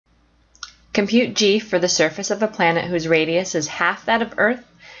Compute g for the surface of a planet whose radius is half that of Earth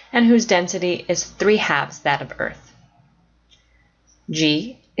and whose density is 3/2 that of Earth.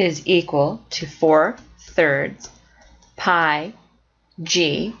 G is equal to 4/3 pi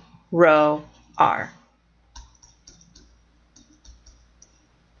g rho r.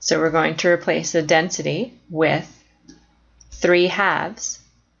 So we're going to replace the density with 3/2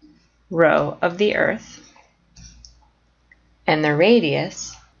 rho of the Earth and the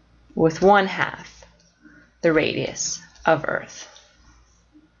radius with 1/2 the radius of Earth.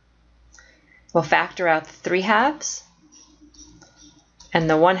 We'll factor out the 3/2 and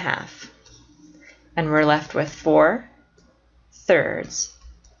the 1/2, and we're left with 4/3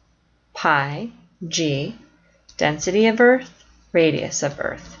 pi g, density of Earth, radius of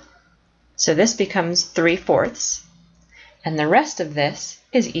Earth. So this becomes 3/4, and the rest of this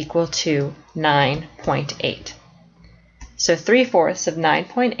is equal to 9.8. So 3/4 of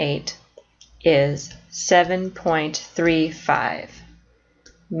 9.8 is 7.35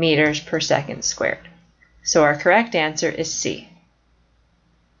 meters per second squared. So our correct answer is C.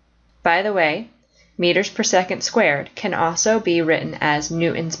 By the way, meters per second squared can also be written as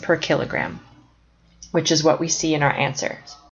newtons per kilogram, which is what we see in our answers.